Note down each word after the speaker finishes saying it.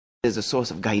is a source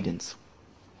of guidance.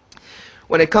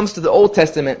 When it comes to the Old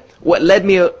Testament, what led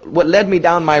me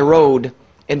down my road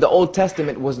in the Old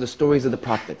Testament was the stories of the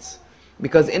prophets.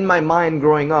 Because in my mind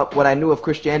growing up, what I knew of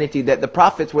Christianity, that the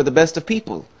prophets were the best of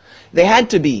people. They had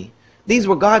to be. These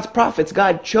were God's prophets.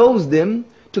 God chose them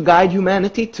to guide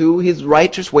humanity to His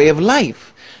righteous way of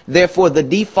life. Therefore, the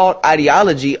default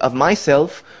ideology of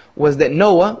myself was that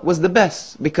Noah was the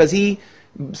best because he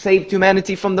saved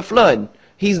humanity from the flood.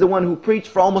 He's the one who preached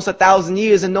for almost 1,000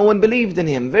 years and no one believed in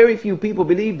him. Very few people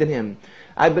believed in him.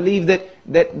 I believe that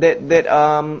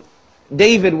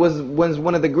David was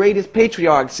one of the greatest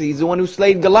patriarchs. He's the one who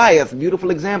slayed Goliath.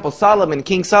 Beautiful example.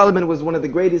 King Solomon was one of the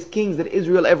greatest kings that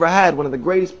Israel ever had. One of the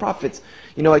greatest prophets,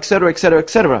 etc., etc.,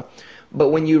 etc. But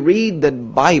when you read the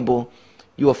Bible,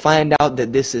 you will find out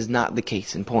that this is not the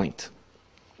case in point.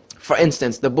 For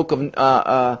instance, the book of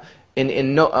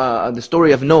the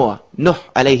story of Noah, Nuh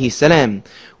alayhi salam,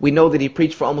 we know that he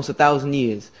preached for almost 1,000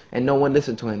 years and no one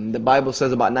listened to him. The Bible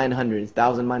says about 900,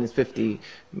 1,000 minus 50,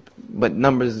 but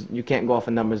numbers, you can't go off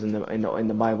of numbers in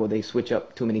the Bible. They switch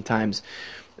up too many times.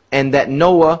 And that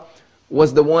Noah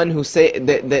was the one who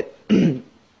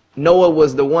Noah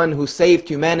was the one who saved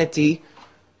humanity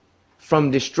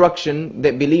from destruction,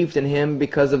 that believed in him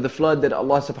because of the flood that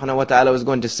Allah subhanahu wa ta'ala was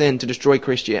going to send to destroy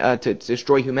to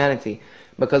destroy humanity.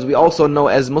 Because we also know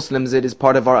as Muslims, it is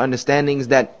part of our understandings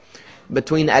that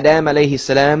between Adam alayhi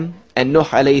salam and Nuh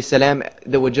alayhi salam,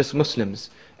 there were just Muslims.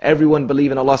 Everyone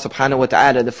believed in Allah subhanahu wa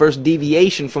ta'ala. The first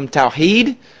deviation from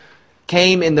Tawheed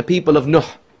came in the people of Nuh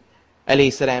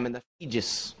alayhi salam and the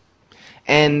Aegis.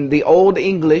 And the Old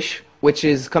English, which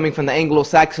is coming from the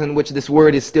Anglo-Saxon, which this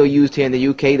word is still used here in the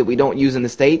UK that we don't use in the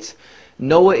States,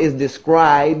 Noah is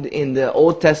described in the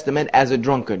Old Testament as a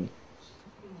drunkard.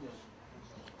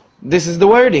 This is the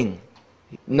wording.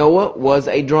 Noah was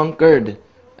a drunkard,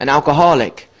 an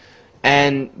alcoholic.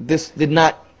 And this did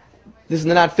not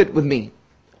fit with me.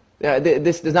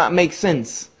 This does not make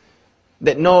sense.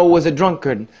 That Noah was a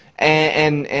drunkard.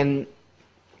 And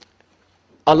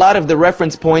a lot of the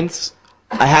reference points,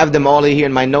 I have them all here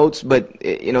in my notes, but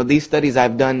these studies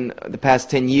I've done the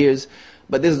past 10 years,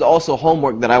 but this is also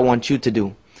homework that I want you to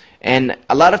do. And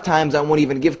a lot of times I won't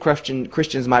even give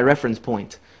Christians my reference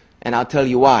point. And I'll tell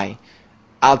you why.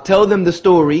 I'll tell them the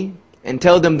story and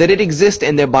tell them that it exists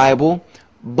in their Bible,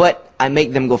 but I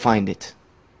make them go find it.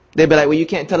 They'll be like, well, you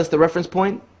can't tell us the reference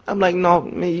point? I'm like, no,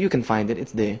 you can find it.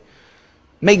 It's there.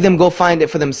 Make them go find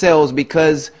it for themselves,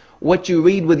 because what you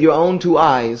read with your own two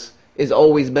eyes is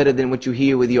always better than what you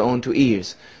hear with your own two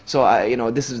ears. So,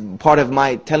 this is part of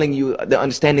my telling you the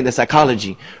understanding the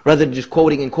psychology, rather than just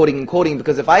quoting and quoting and quoting.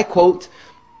 Because if I quote,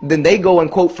 then they go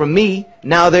and quote from me,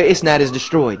 now their isnad is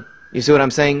destroyed. You see what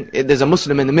I'm saying? There's a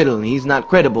Muslim in the middle and he's not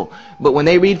credible. But when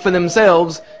they read for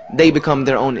themselves, they become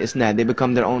their own isnad. They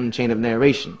become their own chain of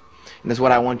narration. And that's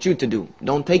what I want you to do.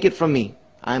 Don't take it from me.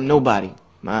 I'm nobody.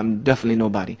 I'm definitely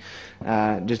nobody.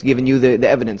 Just giving you the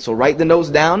evidence. So write the notes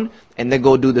down and then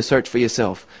go do the search for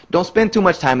yourself. Don't spend too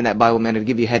much time in that Bible, man. It'll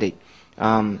give you a headache.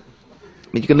 But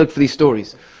you can look for these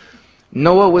stories.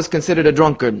 Noah was considered a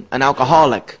drunkard, an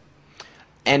alcoholic.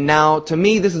 And now, to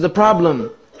me, this is a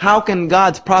problem. How can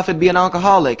God's prophet be an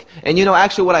alcoholic? And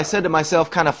actually what I said to myself,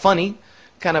 kind of funny,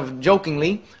 kind of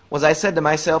jokingly, was I said to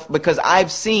myself, because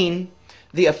I've seen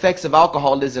the effects of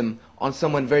alcoholism on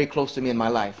someone very close to me in my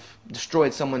life.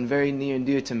 Destroyed someone very near and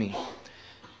dear to me.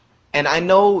 And I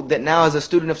know that now as a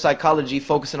student of psychology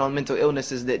focusing on mental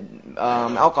illnesses, that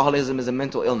alcoholism is a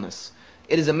mental illness.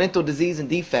 It is a mental disease and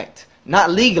defect. Not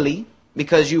legally,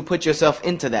 because you put yourself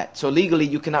into that. So legally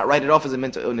you cannot write it off as a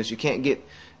mental illness. You can't get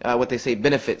what they say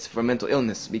benefits for mental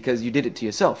illness because you did it to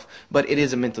yourself. But it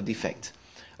is a mental defect.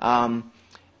 And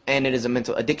it is a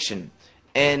mental addiction.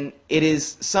 And it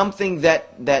is something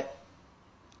that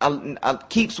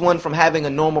keeps one from having a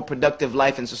normal productive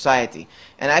life in society.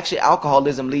 And actually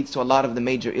alcoholism leads to a lot of the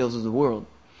major ills of the world.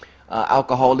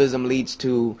 Alcoholism leads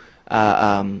to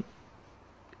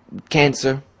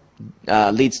cancer.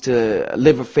 Leads to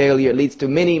liver failure. It leads to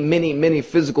many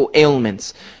physical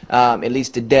ailments. It leads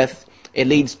to death. It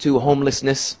leads to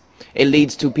homelessness. It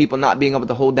leads to people not being able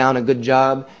to hold down a good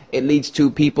job. It leads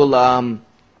to people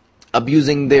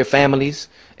abusing their families.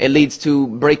 It leads to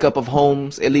breakup of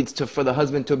homes. It leads to for the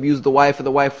husband to abuse the wife, for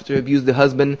the wife to abuse the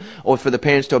husband, or for the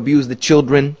parents to abuse the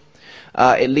children.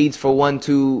 It leads for one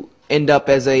to end up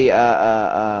as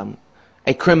a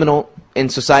criminal in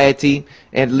society.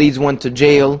 It leads one to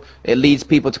jail. It leads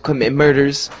people to commit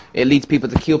murders. It leads people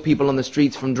to kill people on the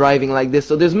streets from driving like this.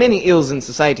 So there's many ills in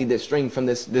society that string from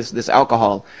this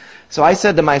alcohol. So I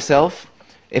said to myself,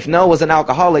 if Noah was an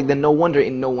alcoholic, then no wonder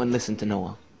no one listened to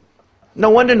Noah. No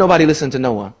wonder nobody listened to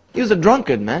Noah. He was a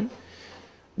drunkard, man.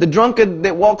 The drunkard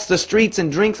that walks the streets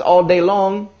and drinks all day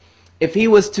long, if he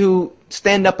was to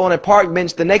stand up on a park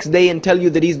bench the next day and tell you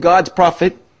that he's God's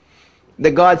prophet,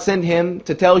 that God sent him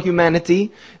to tell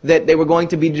humanity that they were going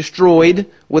to be destroyed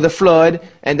with a flood,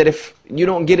 and that if you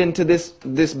don't get into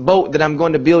this boat that I'm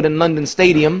going to build in London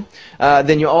Stadium,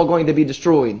 then you're all going to be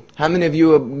destroyed. How many of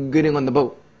you are getting on the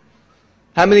boat?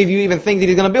 How many of you even think that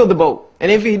he's going to build the boat?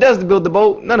 And if he does build the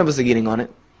boat, none of us are getting on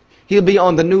it. He'll be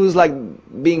on the news like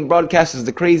being broadcast as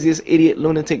the craziest idiot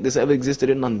lunatic that's ever existed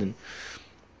in London.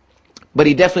 But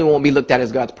he definitely won't be looked at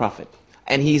as God's prophet.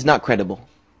 And he's not credible.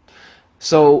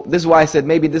 So this is why I said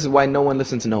maybe this is why no one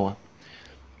listened to Noah.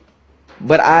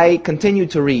 But I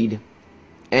continued to read.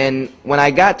 And when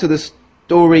I got to the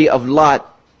story of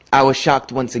Lot, I was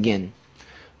shocked once again.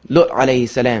 Lut alayhi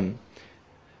salam.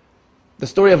 The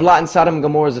story of Lot and Sodom and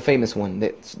Gomorrah is a famous one.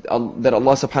 That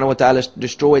Allah subhanahu wa ta'ala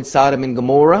destroyed Sodom and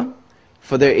Gomorrah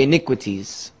for their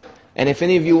iniquities. And if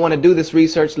any of you want to do this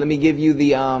research, let me give you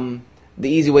the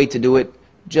easy way to do it.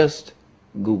 Just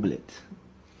Google it.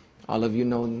 All of you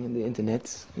know the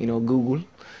internet, Google.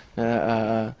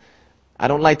 I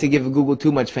don't like to give Google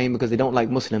too much fame because they don't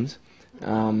like Muslims.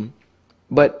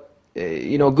 But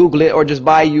Google it, or just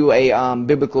buy you a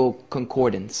biblical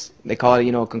concordance. They call it,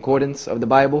 a concordance of the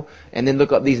Bible, and then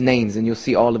look up these names, and you'll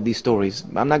see all of these stories.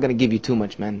 I'm not going to give you too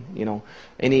much, man.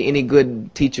 Any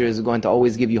good teacher is going to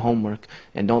always give you homework,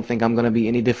 and don't think I'm going to be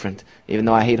any different, even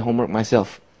though I hate homework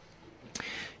myself.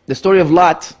 The story of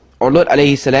Lot, or Lut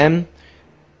alayhi salam,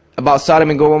 about Sodom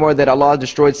and Gomorrah, that Allah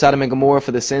destroyed Sodom and Gomorrah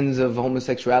for the sins of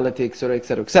homosexuality, etc.,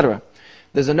 etc., etc.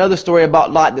 There's another story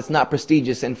about Lot that's not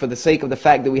prestigious, and for the sake of the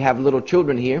fact that we have little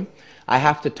children here, I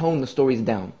have to tone the stories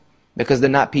down, because they're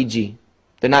not PG.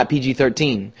 They're not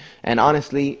PG-13. And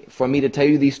honestly, for me to tell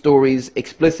you these stories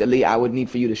explicitly, I would need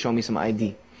for you to show me some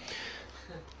ID.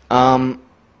 In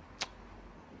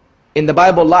the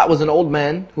Bible, Lot was an old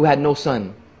man who had no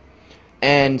son.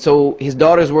 And so his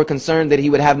daughters were concerned that he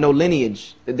would have no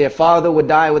lineage, that their father would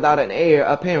die without an heir,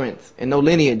 a parent, and no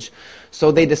lineage.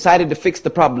 So they decided to fix the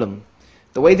problem.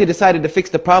 The way they decided to fix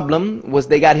the problem was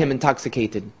they got him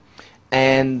intoxicated.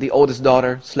 And the oldest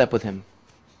daughter slept with him.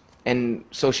 And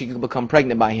so she could become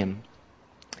pregnant by him.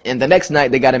 And the next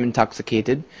night they got him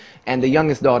intoxicated, and the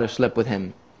youngest daughter slept with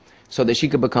him, so that she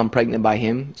could become pregnant by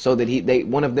him, so that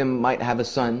one of them might have a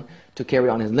son to carry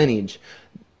on his lineage.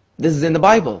 This is in the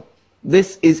Bible.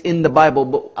 This is in the Bible,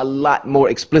 but a lot more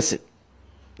explicit.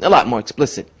 A lot more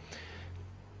explicit.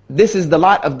 This is the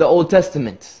Lot of the Old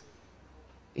Testament.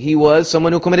 He was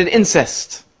someone who committed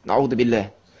incest. Na'udhu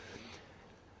billah.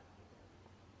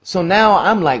 So now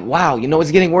I'm like, wow,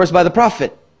 it's getting worse by the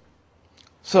Prophet.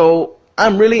 So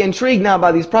I'm really intrigued now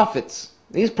by these prophets.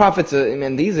 These prophets,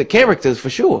 these are characters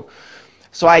for sure.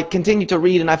 So I continue to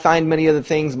read, and I find many other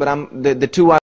things, but the two